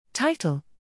Title: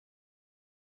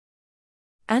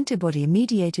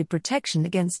 Antibody-mediated protection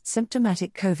against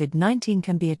symptomatic COVID-19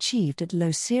 can be achieved at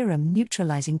low serum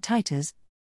neutralizing titers.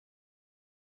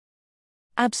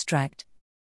 Abstract: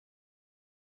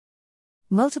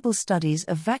 Multiple studies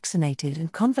of vaccinated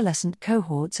and convalescent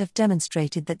cohorts have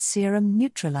demonstrated that serum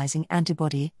neutralizing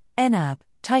antibody (NAB)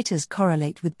 titers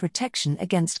correlate with protection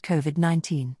against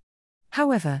COVID-19.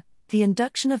 However, the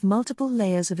induction of multiple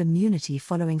layers of immunity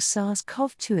following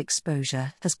SARS-CoV-2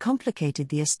 exposure has complicated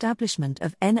the establishment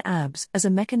of NABs as a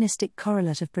mechanistic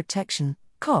correlate of protection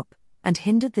 (COP) and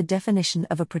hindered the definition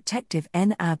of a protective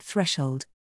NAB threshold.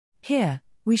 Here,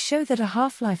 we show that a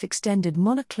half-life extended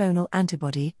monoclonal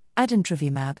antibody,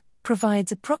 adintrevimab,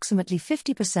 provides approximately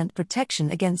 50% protection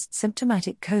against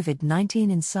symptomatic COVID-19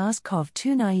 in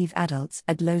SARS-CoV-2 naive adults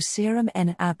at low serum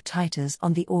NAB titers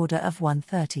on the order of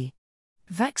 130.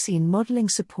 Vaccine modeling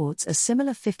supports a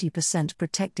similar 50%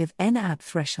 protective NAB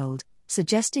threshold,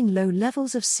 suggesting low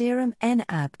levels of serum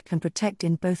NAB can protect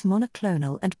in both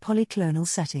monoclonal and polyclonal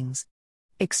settings.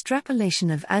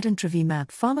 Extrapolation of adintrevimab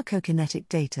pharmacokinetic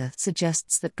data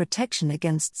suggests that protection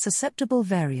against susceptible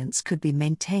variants could be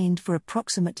maintained for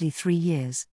approximately 3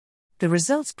 years. The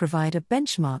results provide a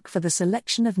benchmark for the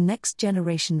selection of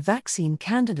next-generation vaccine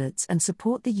candidates and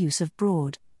support the use of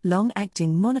broad,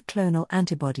 long-acting monoclonal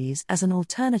antibodies as an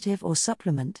alternative or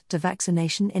supplement to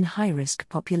vaccination in high-risk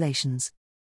populations.